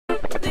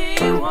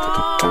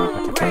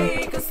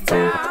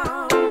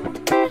down,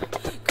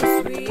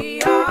 'cause we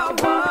are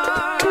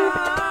one.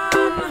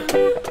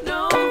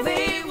 No,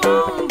 they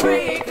won't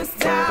break us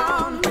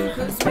down,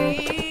 'cause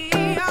we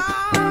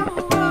are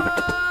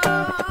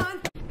one.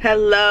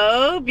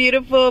 Hello,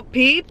 beautiful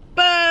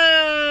people.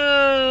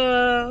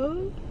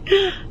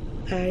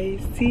 I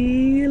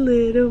see a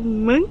little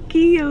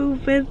monkey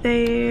over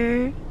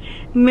there.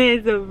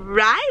 Miss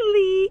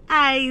Riley,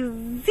 I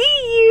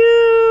see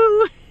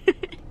you.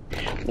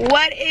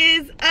 What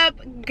is up,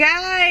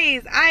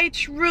 guys? I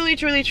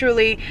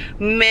truly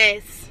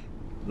miss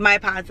my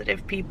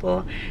positive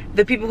people,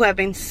 the people who have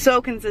been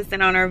so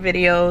consistent on our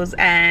videos,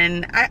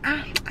 and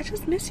I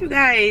just miss you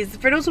guys.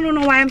 For those who don't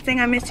know why I'm saying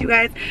I miss you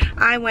guys,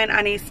 I went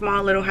on a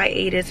small little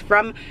hiatus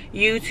from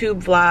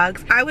YouTube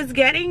vlogs. I was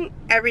getting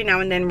every now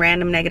and then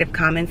random negative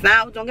comments.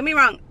 Now, don't get me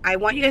wrong, I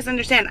want you guys to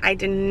understand, I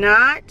did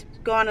not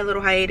go on a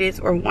little hiatus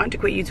or want to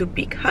quit YouTube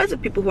because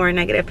of people who are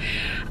negative.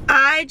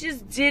 I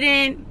just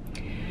didn't,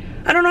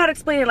 I don't know how to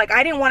explain it. Like,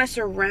 I didn't want to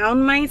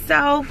surround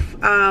myself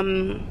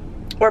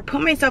or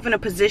put myself in a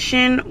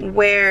position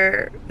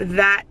where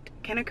that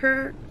can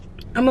occur.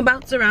 I'm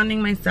about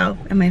surrounding myself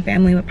and my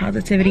family with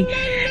positivity,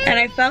 and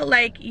I felt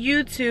like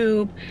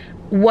YouTube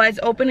was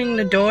opening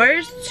the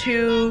doors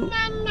to,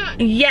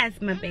 yes,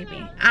 my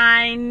baby,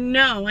 I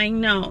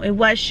know, it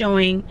was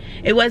showing,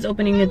 it was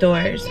opening the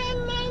doors.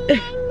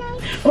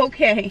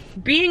 Okay,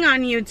 being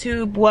on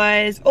YouTube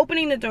was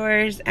opening the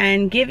doors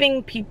and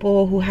giving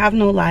people who have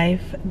no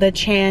life the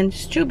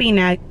chance to be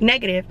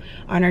negative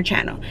on our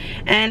channel.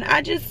 And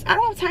I don't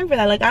have time for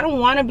that. Like, I don't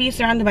want to be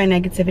surrounded by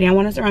negativity. I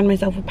want to surround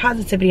myself with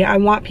positivity. I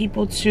want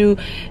people to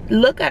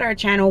look at our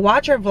channel,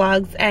 watch our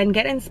vlogs, and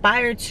get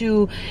inspired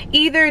to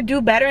either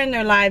do better in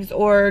their lives,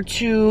 or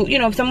to, you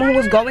know, if someone who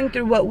was going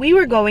through what we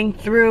were going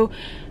through,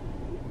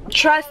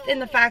 trust in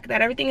the fact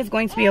that everything is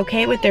going to be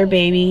okay with their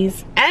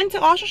babies, and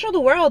to also show the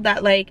world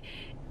that, like,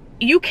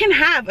 you can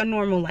have a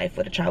normal life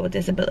with a child with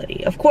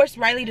disability. Of course,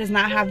 Riley does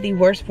not have the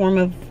worst form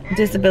of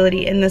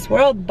disability in this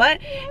world, but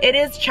it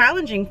is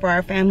challenging for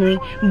our family,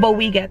 but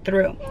we get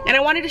through. And I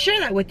wanted to share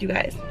that with you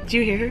guys. Do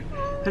you hear her?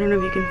 I don't know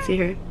if you can see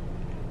her.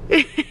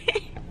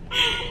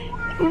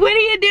 What are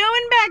you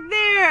doing back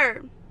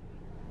there?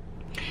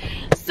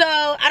 So,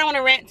 I don't want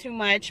to rant too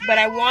much, but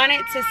I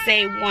wanted to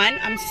say, one,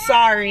 I'm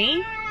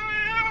sorry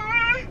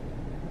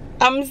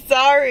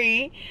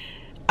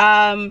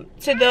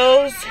to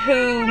those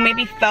who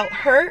maybe felt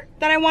hurt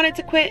that I wanted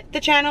to quit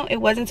the channel. It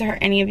wasn't to hurt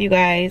any of you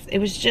guys. It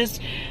was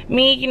just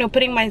me, you know,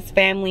 putting my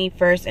family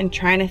first and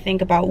trying to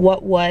think about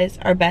what was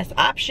our best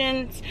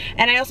options.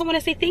 And I also want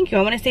to say thank you.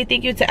 I want to say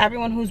thank you to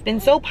everyone who's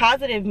been so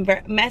positive,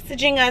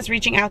 messaging us,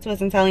 reaching out to us,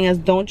 and telling us,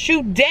 don't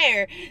you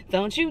dare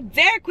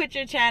quit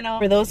your channel.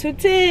 For those who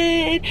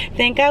did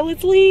think I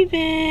was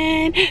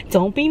leaving,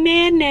 don't be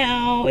mad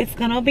now. It's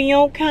gonna be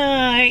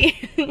okay.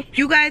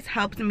 You guys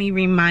helped me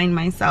remind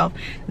myself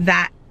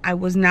that I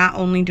was not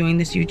only doing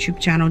this YouTube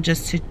channel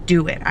just to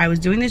do it. I was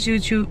doing this you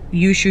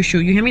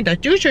hear me?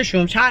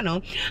 The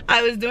channel.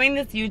 I was doing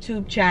this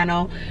YouTube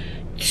channel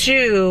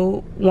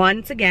to,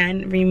 once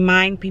again,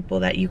 remind people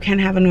that you can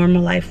have a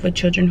normal life with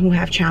children who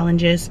have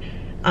challenges.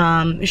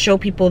 Show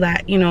people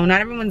that, you know,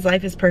 not everyone's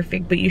life is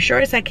perfect, but you sure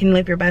as heck can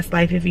live your best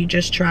life if you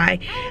just try.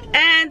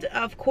 And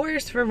of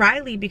course for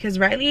Riley, because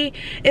Riley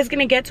is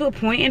gonna get to a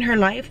point in her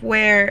life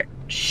where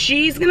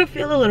she's gonna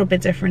feel a little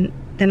bit different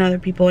than other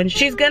people, and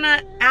she's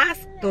gonna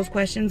ask those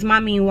questions.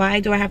 Mommy, why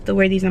do I have to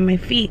wear these on my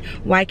feet?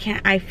 Why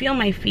can't I feel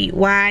my feet?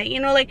 Why, you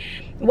know, like,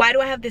 why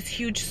do I have this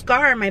huge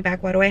scar on my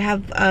back? Why do I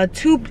have a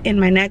tube in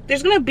my neck?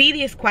 There's gonna be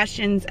these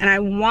questions, and I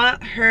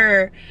want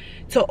her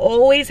to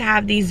always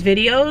have these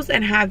videos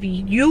and have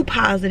you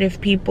positive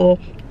people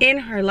in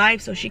her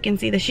life, so she can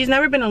see that she's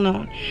never been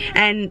alone,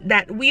 and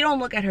that we don't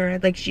look at her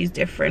like she's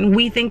different.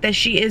 We think that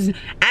she is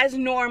as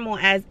normal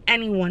as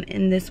anyone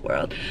in this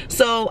world.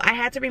 So I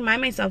had to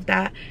remind myself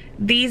that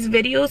these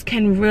videos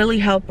can really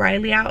help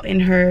Riley out in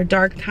her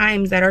dark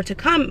times that are to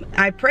come.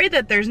 I pray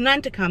that there's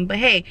none to come, but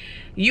hey,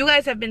 you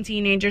guys have been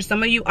teenagers.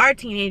 Some of you are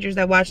teenagers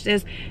that watch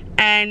this,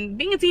 and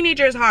being a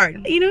teenager is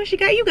hard. You know, she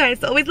got you guys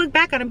to always look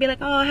back on and be like,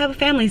 oh, I have a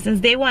family since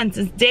day one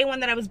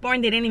that I was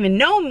born. They didn't even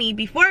know me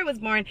before I was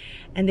born,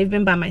 and they've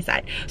been by my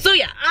side. So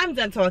yeah, I'm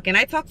done talking.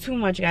 I talk too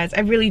much, guys,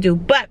 I really do.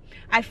 But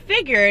I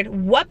figured,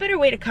 what better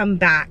way to come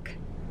back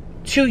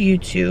to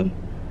YouTube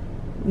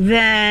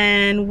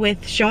than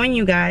with showing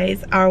you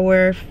guys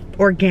our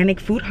organic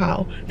food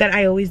haul that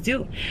I always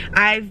do.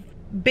 I've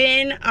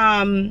been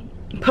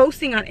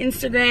posting on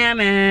Instagram,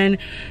 and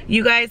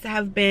you guys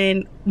have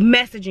been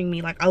messaging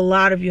me. Like, a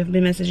lot of you have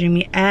been messaging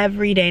me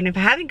every day, and if I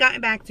haven't gotten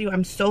back to you,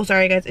 I'm so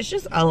sorry, guys. It's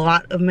just a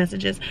lot of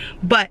messages,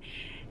 but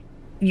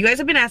you guys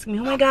have been asking me,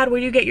 oh my god, where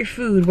do you get your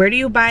food? Where do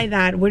you buy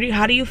that?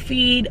 How do you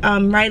feed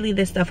Riley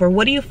this stuff? Or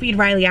what do you feed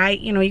Riley?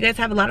 You know, you guys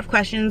have a lot of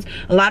questions.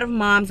 A lot of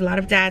moms, a lot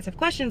of dads have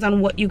questions on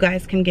what you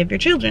guys can give your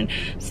children.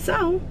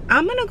 So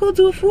I'm gonna go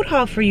do a food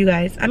haul for you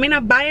guys. I may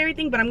not buy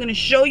everything, but I'm gonna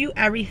show you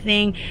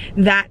everything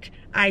that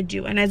I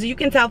do. And as you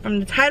can tell from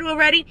the title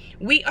already,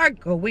 we are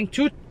going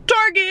to Target.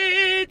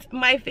 Target,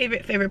 my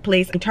favorite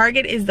place.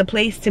 Target is the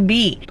place to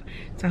be.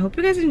 So I hope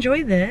you guys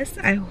enjoy this.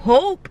 I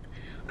hope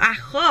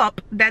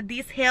that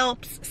this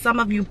helps some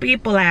of you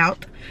people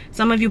out,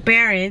 some of you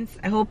parents.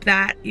 I hope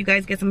that you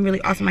guys get some really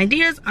awesome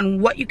ideas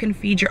on what you can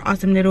feed your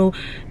awesome little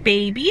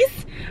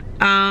babies.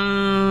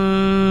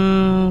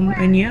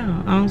 And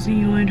yeah, I'll see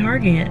you in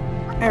Target.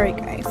 Alright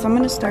guys, so I'm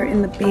gonna start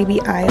in the baby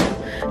aisle.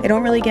 I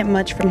don't really get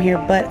much from here,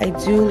 but I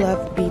do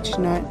love beech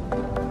nut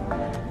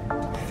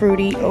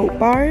fruity oat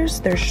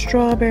bars. They're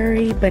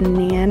strawberry,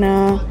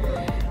 banana.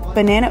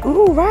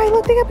 Ooh, right,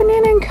 look, they got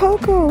banana and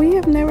cocoa. We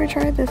have never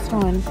tried this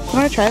one. You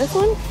wanna try this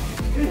one?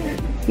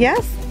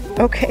 Yes?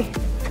 Okay.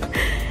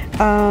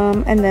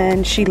 And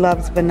then she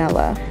loves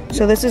vanilla.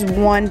 So this is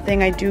one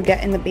thing I do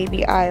get in the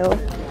baby aisle.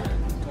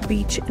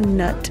 Beech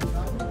nut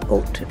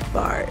oat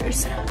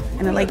bars.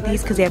 And I like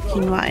these because they have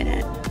quinoa in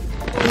it.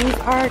 These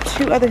are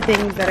two other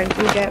things that I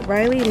do get.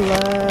 Riley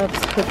loves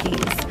cookies.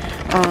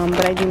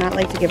 But I do not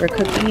like to give her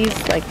cookies,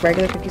 like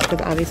regular cookies, because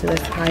obviously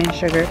that's high in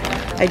sugar.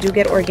 I do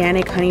get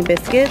organic honey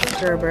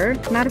biscuits, Gerber.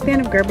 Not a fan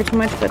of Gerber too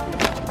much, but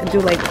I do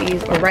like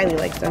these, or Riley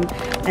likes them.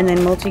 And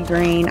then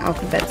multi-grain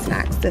alphabet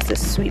snacks. This is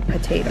sweet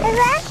potato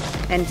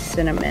and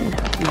cinnamon.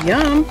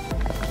 Yum.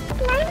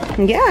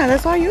 Yeah,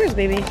 that's all yours,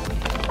 baby.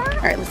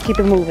 All right, let's keep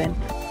it moving.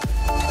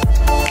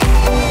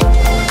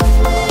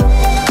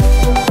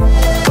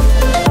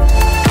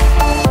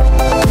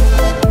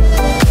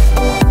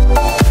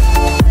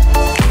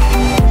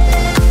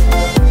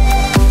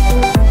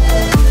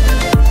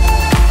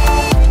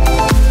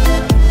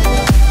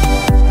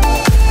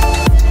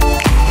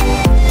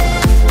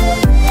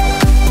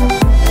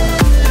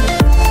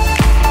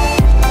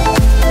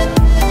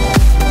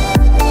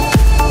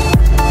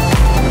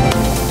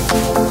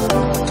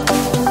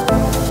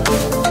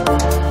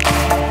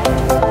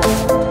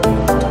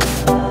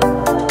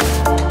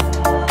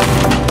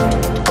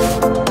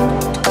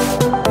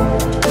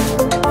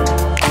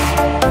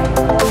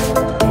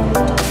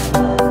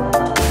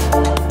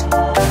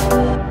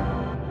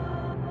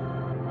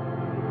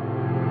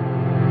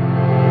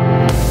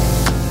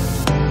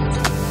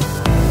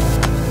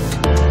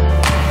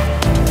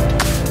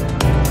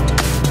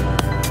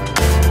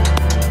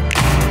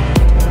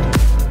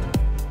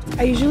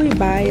 I usually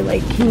buy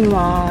like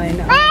quinoa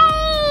and I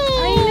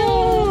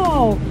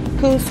know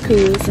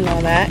couscous and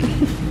all that.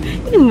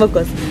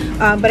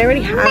 But I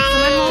already have some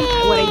at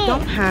home. What I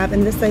don't have,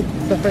 and this is like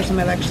the first time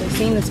I've actually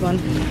seen this one,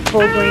 full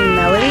grain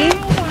melody.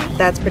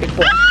 That's pretty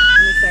cool.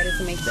 I'm excited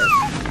to make this.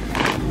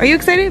 Are you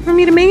excited for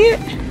me to make it?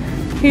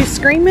 He's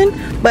screaming.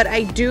 But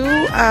I do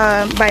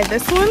buy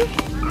this one,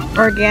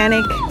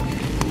 organic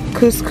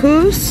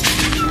couscous.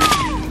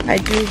 I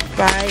do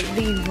buy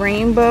the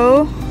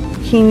rainbow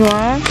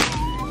quinoa.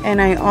 And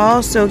I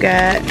also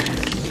get,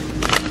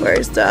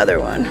 where's the other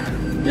one?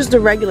 Just a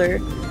regular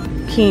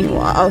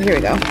quinoa. Oh, here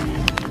we go.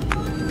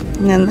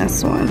 And then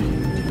this one.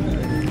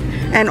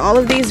 And all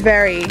of these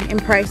vary in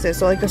prices.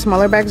 So like the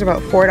smaller bags are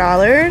about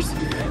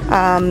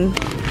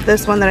 $4.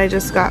 This one that I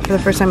just got for the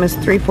first time is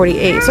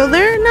 $3.48. So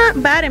they're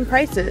not bad in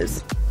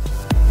prices.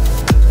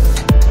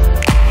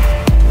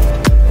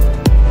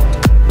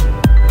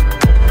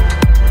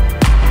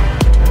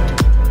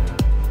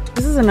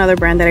 Another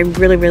brand that I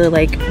really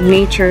like,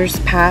 Nature's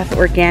Path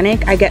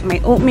Organic. I get my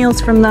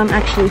oatmeals from them.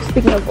 Actually,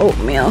 speaking of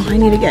oatmeal, I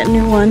need to get a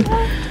new one.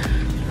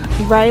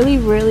 Riley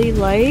really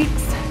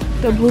likes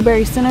the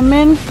blueberry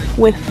cinnamon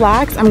with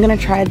flax. I'm gonna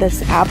try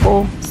this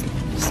apple,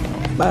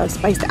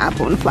 spiced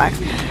apple and flax.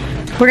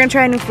 We're gonna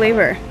try a new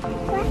flavor.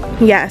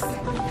 Yes,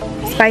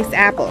 spiced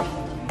apple.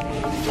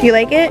 Do you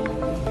like it?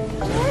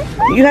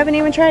 You haven't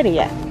even tried it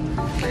yet.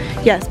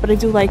 Yes, but I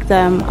do like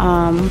them.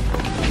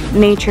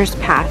 Nature's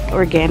Path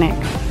Organic.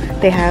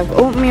 They have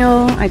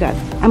oatmeal.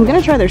 I'm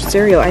gonna try their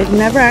cereal. I've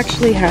never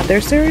actually had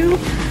their cereal,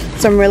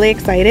 so I'm really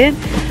excited.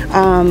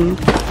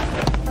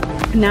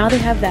 Now they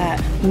have that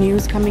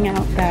news coming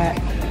out that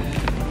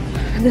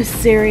the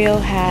cereal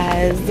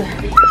has,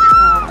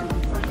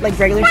 like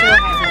regular cereal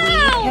has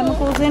weed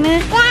chemicals in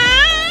it.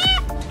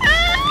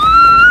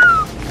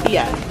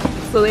 Yeah,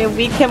 so they have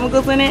weed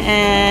chemicals in it,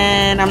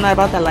 and I'm not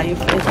about that life.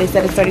 They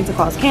said it's starting to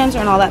cause cancer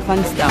and all that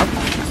fun stuff.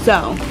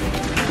 So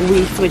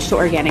we switched to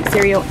organic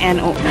cereal and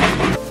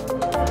oatmeal.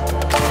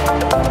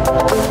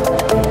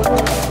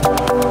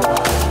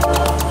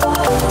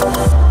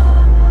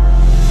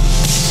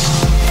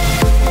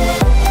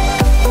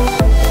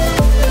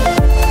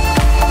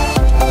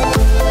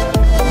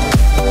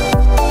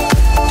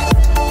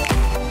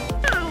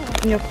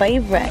 Your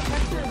favorite.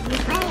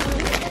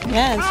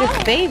 Yeah, it's your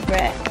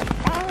favorite.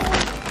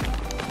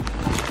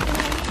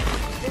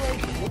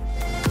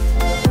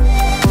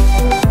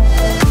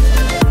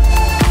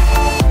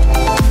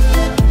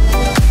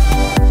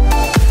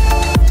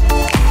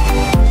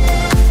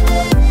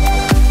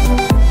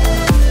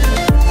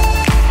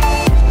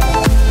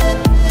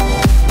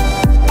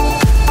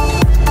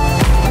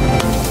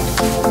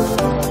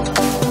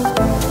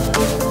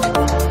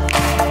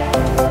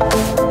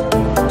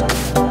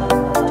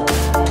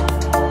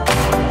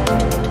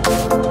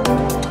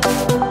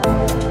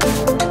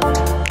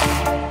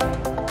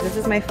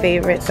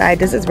 favorite side.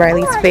 This is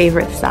Riley's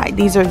favorite side.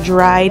 These are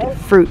dried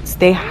fruits.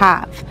 They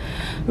have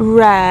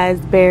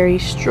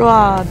raspberries,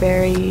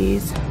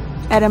 strawberries,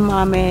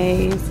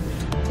 edamames,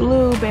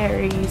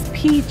 blueberries,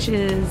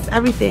 peaches,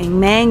 everything,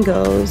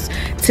 mangoes.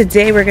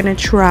 Today we're gonna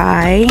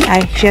try,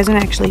 she hasn't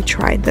actually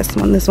tried this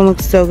one. This one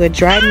looks so good.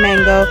 Dried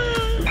mango,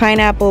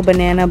 pineapple,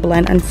 banana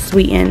blend,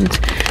 unsweetened.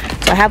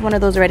 So I have one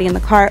of those already in the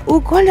car. Ooh,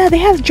 Gwanda, they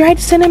have dried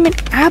cinnamon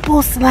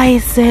apple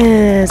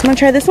slices. Wanna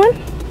try this one?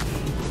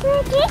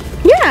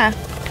 Yeah.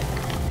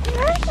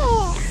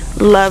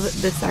 Love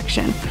this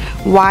section.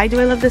 Why do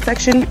I love this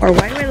section, or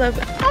why do I love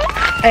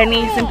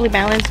any Simply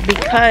Balanced?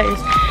 Because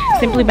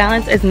Simply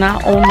Balanced is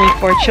not only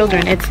for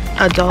children, it's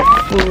adult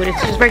food,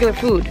 it's just regular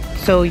food,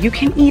 so you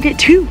can eat it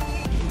too.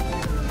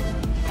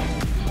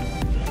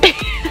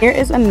 Here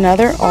is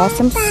another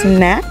awesome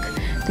snack.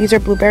 These are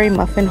blueberry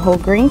muffin whole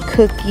grain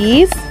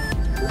cookies.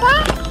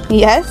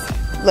 Yes,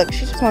 look,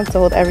 she just wants to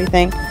hold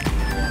everything.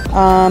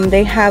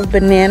 They have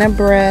banana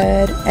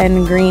bread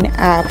and green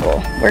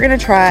apple. We're gonna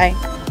try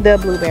the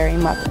blueberry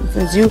muffin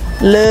since you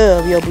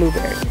love your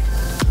blueberries.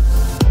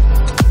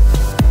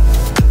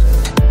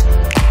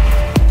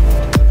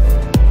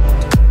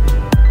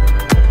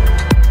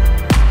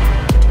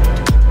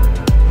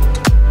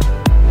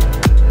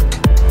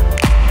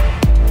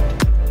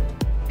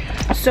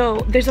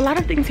 So there's a lot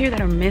of things here that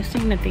are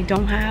missing that they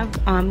don't have,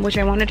 which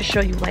I wanted to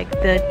show you, like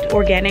the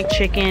organic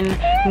chicken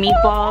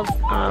meatballs,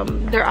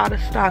 they're out of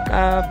stock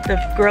of.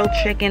 The grilled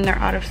chicken, they're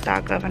out of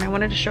stock of, and I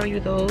wanted to show you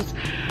those.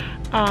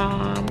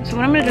 So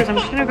what I'm gonna do is I'm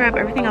just gonna grab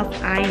everything else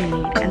I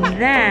need, and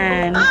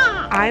then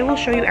I will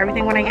show you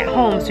everything when I get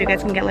home so you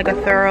guys can get like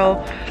a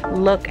thorough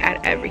look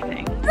at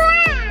everything.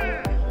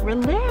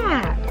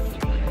 Relax.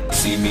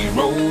 See me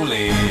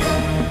rolling,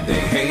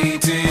 they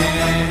hating,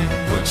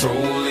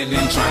 patrolling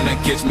and trying to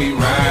catch me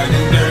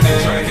riding dirty,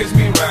 trying to catch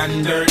me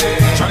riding dirty,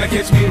 trying to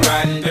catch me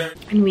riding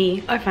dirty. And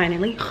we are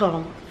finally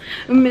home.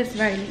 Miss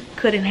Riley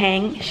couldn't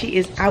hang. She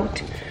is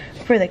out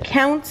for the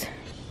count.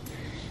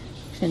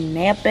 She's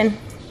napping.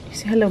 You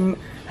see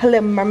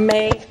hello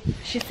mermaid.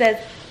 She says,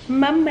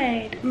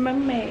 mermaid,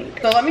 mermaid.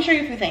 So let me show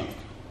you a few things.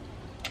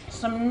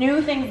 Some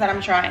new things that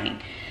I'm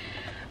trying.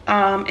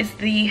 Is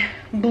the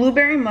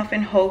blueberry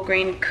muffin whole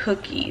grain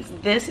cookies.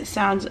 This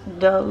sounds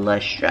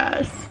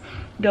delicious.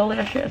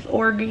 Delicious,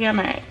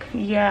 organic,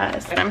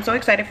 yes. And I'm so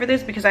excited for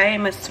this because I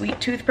am a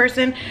sweet tooth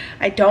person.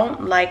 I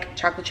don't like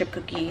chocolate chip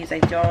cookies. I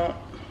don't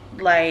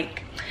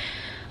like,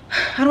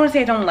 I don't want to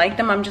say I don't like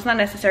them. I'm just not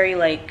necessarily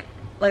like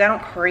I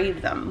don't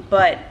crave them.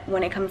 But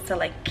when it comes to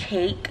like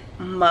cake,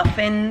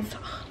 muffins,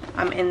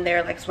 I'm in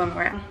there like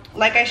swimwear.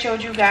 Like I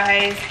showed you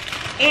guys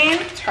in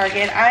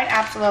Target, I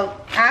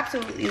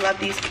absolutely love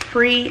these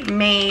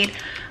pre-made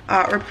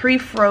or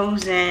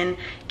pre-frozen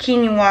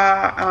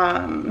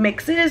quinoa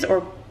mixes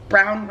or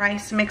brown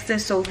rice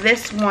mixes. So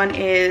this one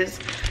is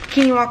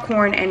quinoa,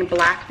 corn, and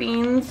black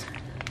beans.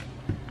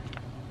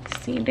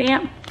 See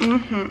that?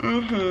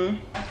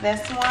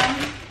 This one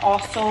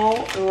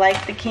also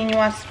like the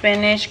quinoa,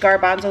 spinach,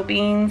 garbanzo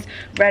beans,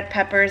 red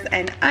peppers,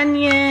 and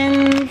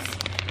onions.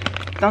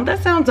 Don't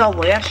that sound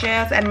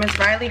delicious? And Miss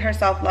Riley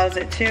herself loves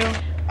it too.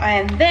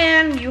 And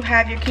then you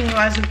have your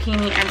quinoa,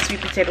 zucchini, and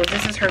sweet potatoes.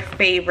 This is her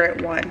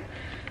favorite one.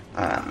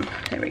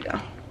 There we go.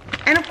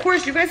 And of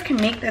course, you guys can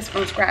make this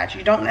from scratch.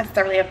 You don't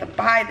necessarily have to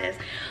buy this.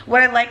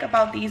 What I like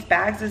about these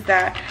bags is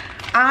that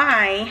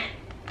I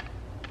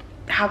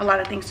have a lot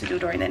of things to do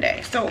during the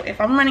day. So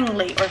if I'm running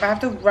late, or if I have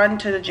to run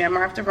to the gym, or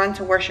I have to run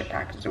to worship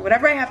practice, or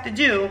whatever I have to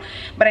do,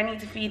 but I need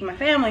to feed my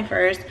family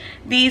first,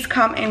 these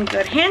come in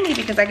good handy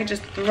because I could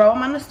just throw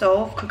them on the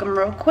stove, cook them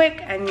real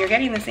quick, and you're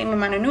getting the same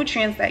amount of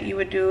nutrients that you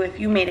would do if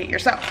you made it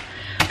yourself.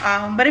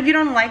 But if you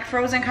don't like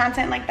frozen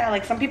content like that,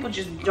 like some people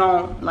just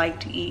don't like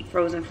to eat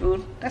frozen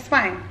food, that's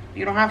fine.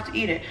 You don't have to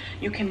eat it.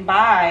 You can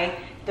buy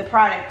the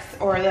products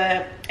or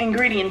the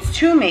ingredients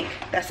to make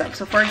that stuff.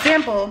 So for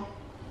example,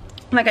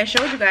 like I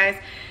showed you guys,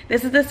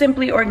 this is the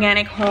Simply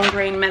Organic Whole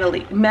Grain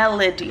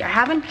Melody. I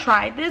haven't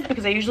tried this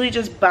because I usually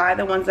just buy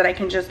the ones that I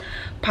can just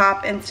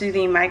pop into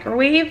the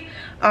microwave.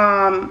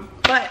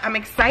 But I'm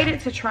excited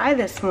to try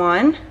this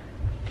one.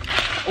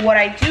 What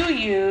I do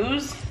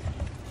use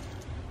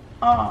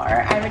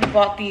are, I already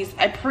bought these,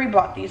 I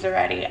pre-bought these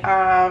already.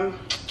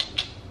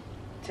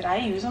 Did I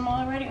use them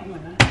all already? Oh my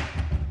god.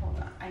 Hold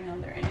on, I know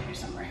they're in here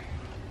somewhere.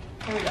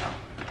 Here we go.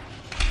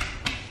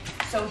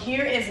 So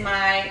here is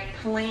my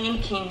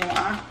plain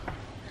quinoa.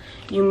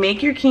 You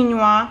make your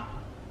quinoa.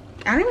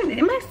 I don't even,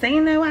 am I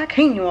saying that? Why?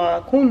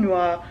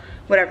 Quinoa,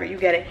 whatever, you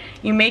get it.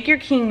 You make your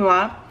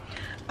quinoa,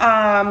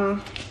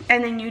 and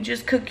then you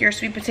just cook your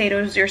sweet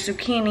potatoes, your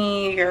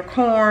zucchini, your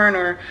corn,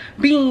 or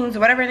beans, or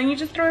whatever, and then you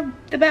just throw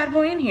the bad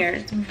boy in here.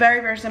 It's very,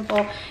 very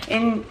simple,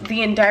 and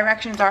the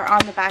directions are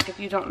on the back if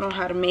you don't know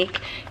how to make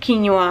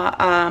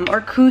quinoa, or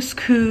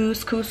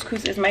couscous.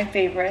 Couscous is my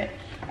favorite.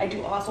 I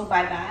do also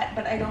buy that,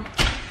 but I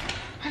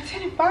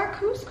didn't buy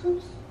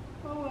couscous.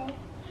 Oh well.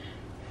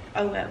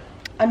 Oh well.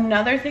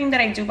 Another thing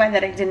that I do buy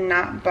that I did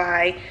not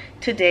buy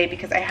today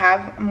because I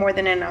have more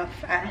than enough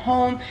at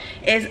home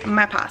is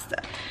my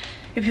pasta.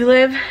 If you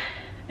live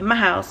in my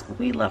house,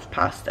 we love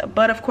pasta,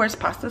 but of course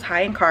pasta's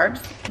high in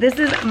carbs. This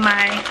is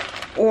my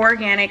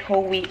organic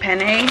whole wheat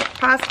penne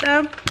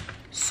pasta.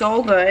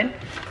 So good.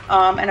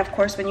 And of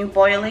course when you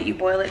boil it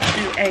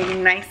to a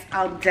nice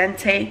al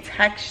dente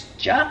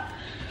texture.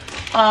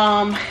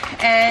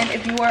 And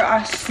if you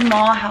are a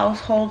small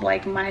household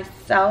like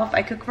myself,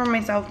 I cook for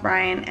myself,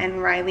 Brian,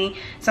 and Riley.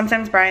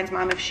 Sometimes Brian's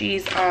mom if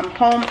she's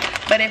home,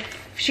 but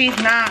if she's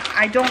not,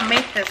 I don't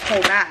make this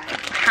whole bag.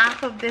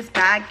 Half of this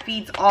bag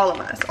feeds all of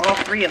us, all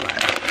 3 of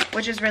us,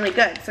 which is really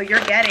good. So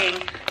you're getting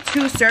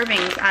 2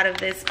 servings out of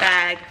this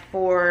bag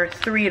for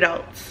 3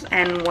 adults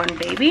and 1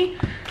 baby.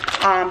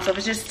 So if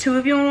it's just 2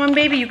 of you and 1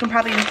 baby, you can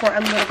probably import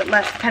a little bit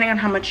less depending on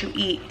how much you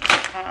eat.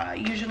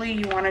 Usually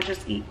you want to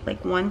just eat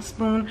like 1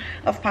 spoon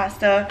of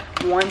pasta,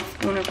 1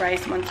 spoon of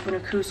rice, 1 spoon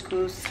of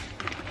couscous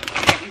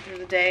to get you through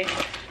the day.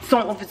 So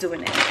don't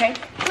overdoing it, okay?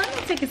 Let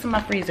me take this in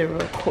my freezer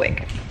real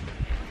quick.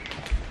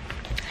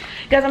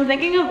 Guys, I'm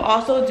thinking of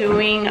also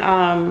doing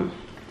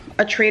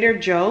a Trader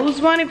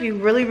Joe's one if you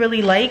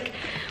really like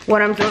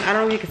what I'm doing. I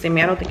don't know if you can see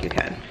me. I don't think you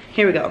can.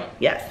 Here we go.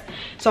 Yes.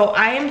 So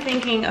I am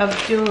thinking of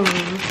doing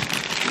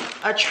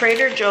a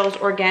Trader Joe's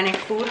organic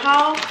food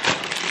haul.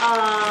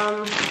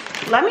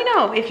 Let me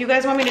know if you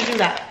guys want me to do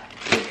that,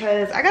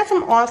 because I got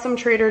some awesome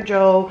Trader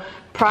Joe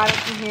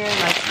products in here,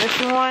 like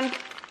this one.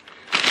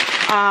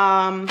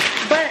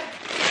 But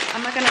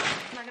I'm not gonna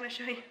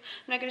show you.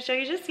 I'm not gonna show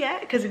you just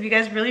yet, because if you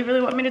guys really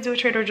want me to do a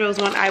Trader Joe's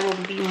one, I will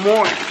be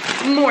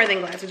more than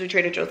glad to do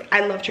Trader Joe's.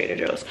 I love Trader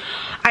Joe's.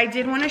 I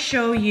did want to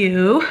show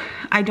you.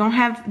 They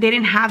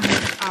didn't have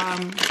this. I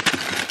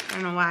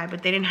don't know why,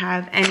 but they didn't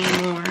have any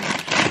more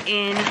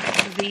in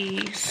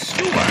the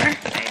store.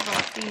 I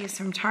bought these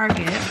from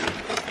Target.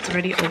 It's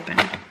already open.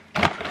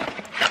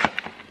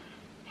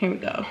 Here we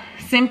go.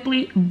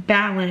 Simply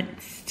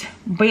Balanced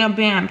Bam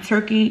Bam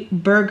Turkey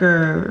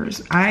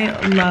Burgers. I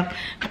love,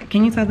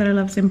 can you tell that I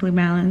love Simply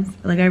Balanced?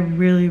 Like, I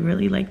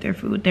really like their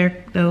food.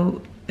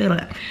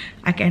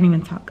 I can't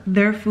even talk.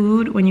 Their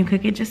food, when you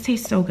cook it, just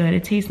tastes so good.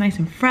 It tastes nice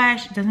and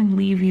fresh. It doesn't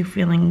leave you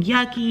feeling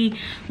yucky.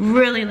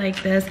 Really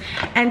like this.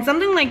 And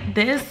something like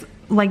this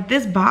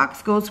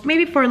box goes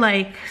maybe for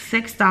like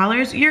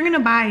 $6. You're gonna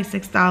buy a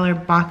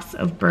 $6 box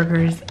of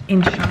burgers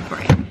in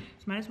ShopRite.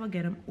 So might as well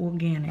get them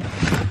organic.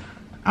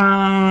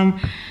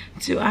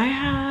 Do I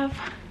have?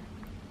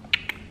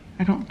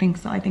 I don't think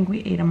so. I think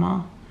we ate them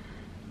all.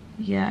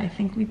 Yeah, I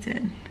think we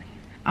did.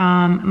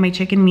 My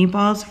chicken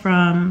meatballs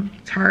from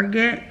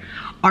Target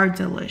are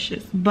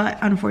delicious, but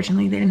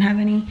unfortunately they didn't have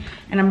any,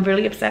 and I'm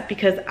really upset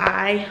because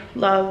I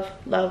love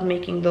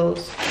making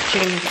those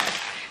chicken meatballs.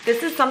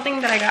 This is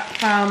something that I got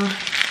from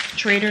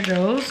Trader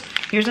Joe's.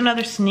 Here's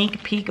another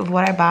sneak peek of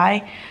what I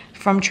buy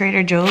from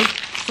Trader Joe's.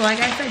 So like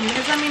I said, you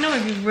guys let me know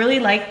if you really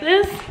like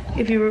this.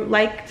 If you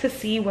like to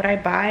see what I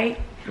buy,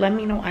 let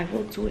me know. I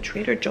will do a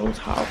Trader Joe's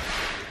haul.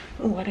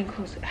 Oh, I didn't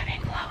close it.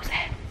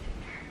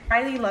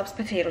 Riley loves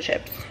potato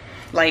chips.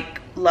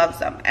 Like, loves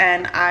them.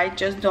 And I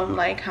just don't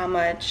like how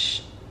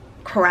much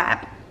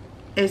crap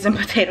is in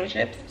potato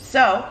chips.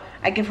 So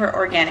I give her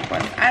organic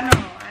ones. I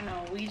know.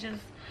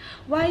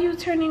 Why are you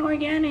turning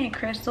organic,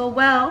 Crystal?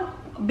 Well,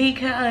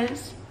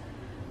 because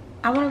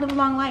I want to live a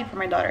long life for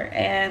my daughter,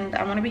 and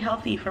I want to be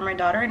healthy for my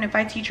daughter. And if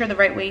I teach her the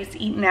right ways to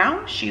eat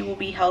now, she will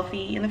be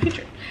healthy in the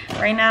future.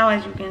 Right now,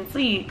 as you can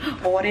see,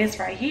 oh, it is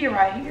right here,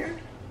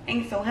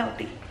 ain't so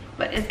healthy,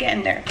 but it's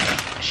getting there.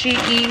 She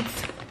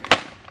eats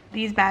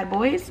these bad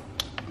boys,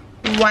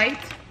 white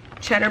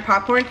cheddar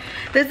popcorn.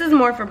 This is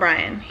more for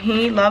Brian.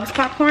 He loves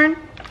popcorn,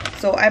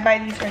 so I buy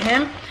these for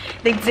him.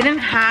 They didn't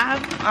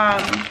have,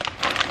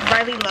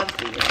 Riley loves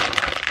these.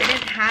 They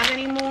didn't have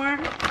any more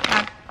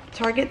at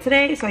Target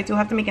today, so I do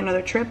have to make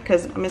another trip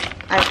because, as you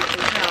can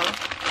tell,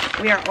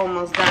 we are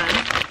almost done.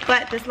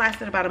 But this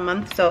lasted about a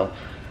month, so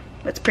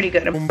it's pretty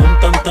good. Lindo.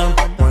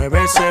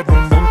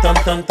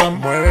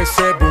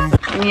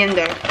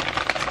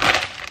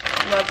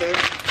 Love it.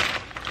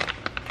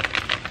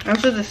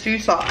 This is the sea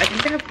salt. I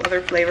think they have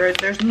other flavors.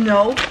 There's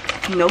no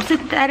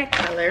synthetic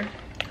color,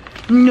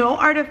 no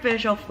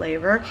artificial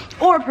flavor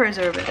or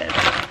preservatives.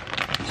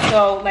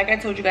 So like I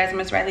told you guys,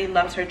 Miss Riley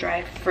loves her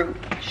dried fruit.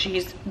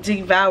 She's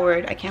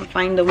devoured. I can't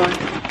find the one,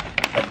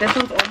 but this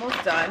one's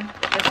almost done.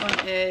 This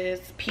one is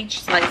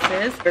peach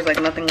slices. There's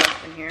like nothing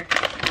left in here.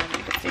 As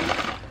you can see,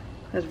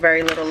 there's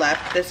very little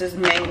left. This is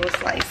mango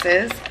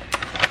slices,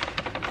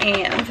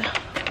 and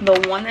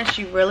the one that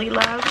she really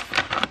loves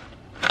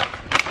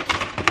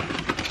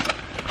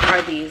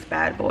are these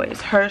bad boys,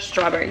 her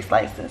strawberry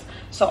slices.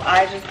 So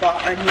I just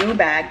bought a new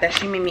bag that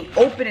she made me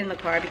open in the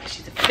car because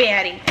she's a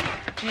fatty.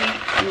 She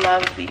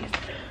loves these.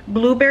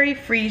 Blueberry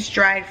freeze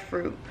dried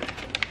fruit.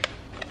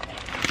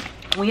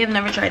 We have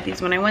never tried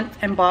these. When I went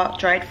and bought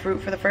dried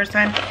fruit for the first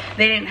time,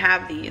 they didn't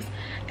have these.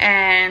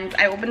 And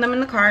I opened them in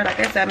the car. Like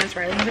I said, Miss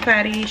Riley was a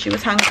fatty. She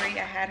was hungry.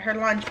 I had her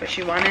lunch, but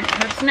she wanted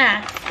her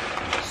snacks.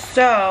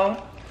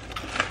 So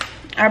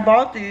I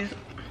bought these.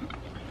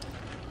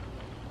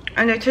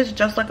 And they taste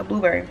just like a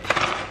blueberry.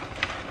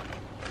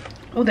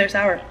 Oh, they're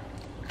sour.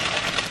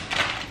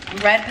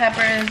 red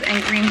peppers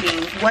and green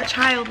beans. What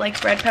child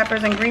likes red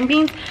peppers and green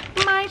beans?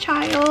 My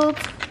child.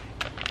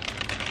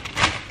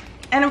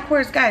 And of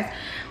course, guys,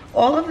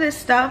 all of this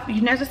stuff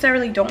you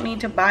necessarily don't need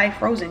to buy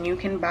frozen. You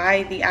can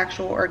buy the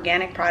actual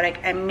organic product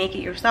and make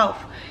it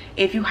yourself.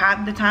 If you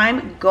have the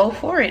time, go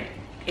for it.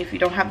 If you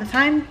don't have the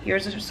time,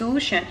 here's a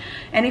solution.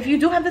 And if you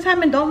do have the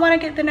time and don't want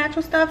to get the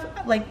natural stuff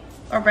like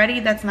already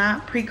that's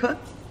not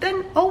pre-cooked,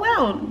 then oh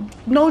well,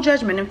 no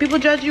judgment. If people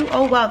judge you,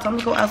 oh well, tell them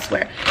to go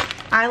elsewhere.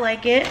 I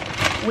like it.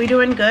 We're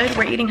doing good.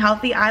 We're eating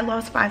healthy. I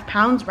lost 5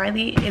 pounds.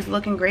 Riley is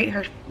looking great.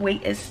 Her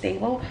weight is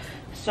stable.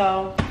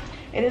 So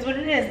it is what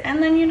it is.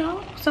 And then, you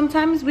know,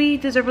 sometimes we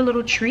deserve a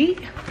little treat.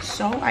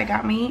 So I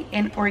got me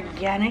an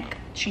organic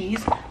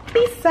cheese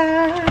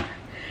pizza.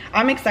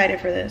 I'm excited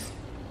for this.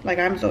 Like,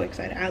 I'm so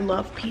excited. I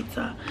love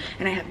pizza,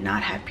 and I have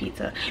not had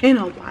pizza in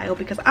a while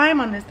because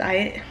I'm on this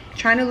diet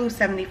trying to lose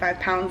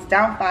 75 pounds,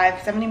 down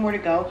 5, 70 more to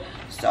go.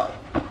 So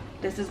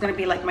this is gonna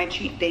be like my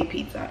cheat day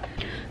pizza.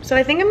 So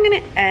I think I'm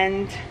gonna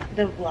end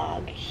the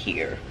vlog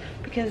here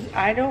because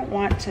I don't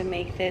want to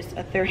make this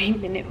a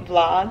 30-minute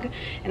vlog,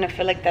 and I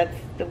feel like that's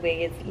the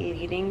way it's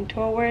leading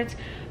towards.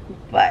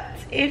 But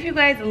if you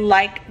guys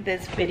like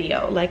this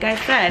video, like I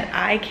said,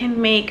 I can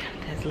make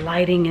this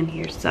lighting in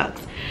here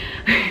sucks.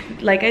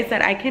 Like I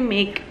said, I can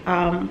make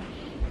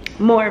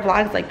more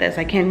vlogs like this.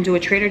 I can do a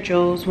Trader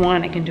Joe's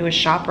one, I can do a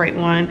ShopRite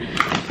one.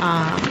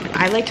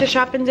 I like to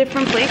shop in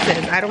different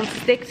places. I don't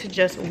stick to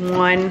just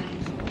one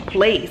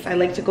place. I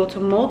like to go to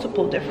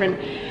multiple different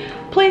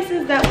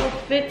places that will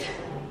fit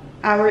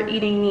our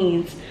eating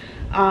needs.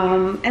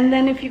 And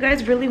then if you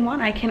guys really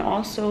want, I can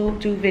also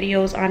do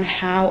videos on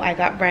how I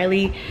got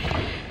Riley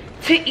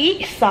to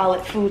eat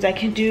solid foods. I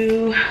can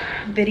do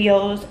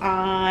videos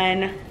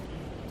on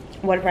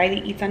what Riley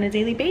eats on a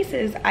daily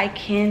basis. I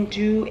can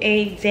do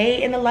a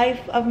day in the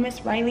life of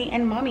Miss Riley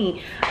and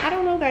mommy. I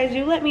don't know, guys.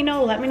 You let me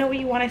know. Let me know what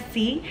you want to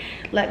see.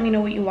 Let me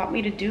know what you want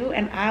me to do,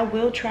 and I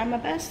will try my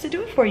best to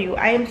do it for you.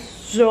 I am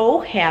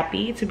so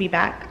happy to be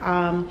back.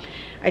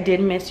 I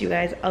did miss you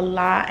guys a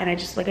lot, and I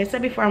just, like I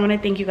said before, I want to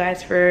thank you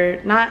guys for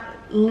not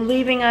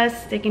leaving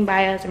us, sticking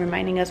by us, and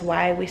reminding us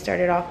why we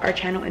started off our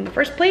channel in the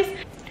first place.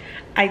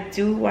 I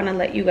do want to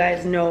let you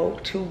guys know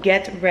to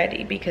get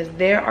ready because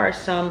there are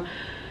some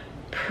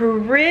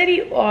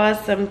pretty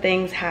awesome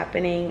things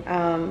happening,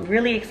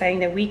 really exciting,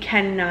 that we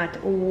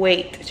cannot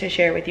wait to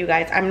share with you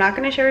guys. I'm not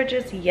going to share it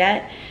just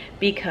yet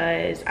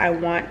because I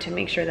want to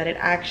make sure that it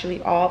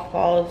actually all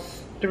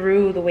falls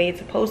through the way it's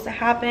supposed to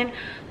happen.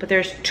 But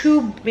there's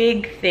 2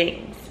 big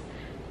things,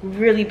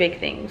 really big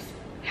things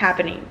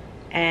happening,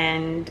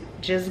 and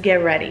just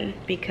get ready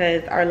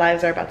because our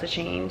lives are about to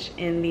change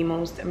in the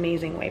most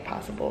amazing way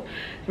possible.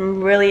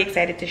 I'm really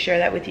excited to share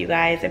that with you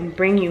guys and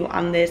bring you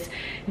on this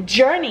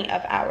journey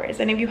of ours.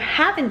 And if you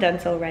haven't done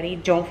so already,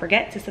 don't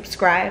forget to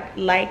subscribe,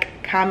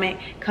 like, comment,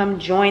 come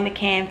join the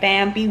Can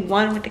Fam, be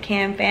one with the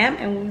Can Fam,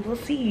 and we will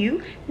see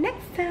you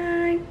next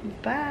time.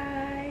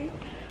 Bye.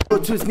 Go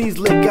to his knees,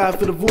 let God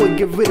fill the void,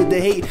 get rid of the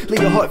hate,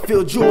 let your heart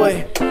feel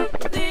joy.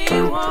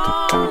 They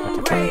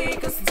won't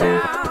break us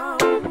down.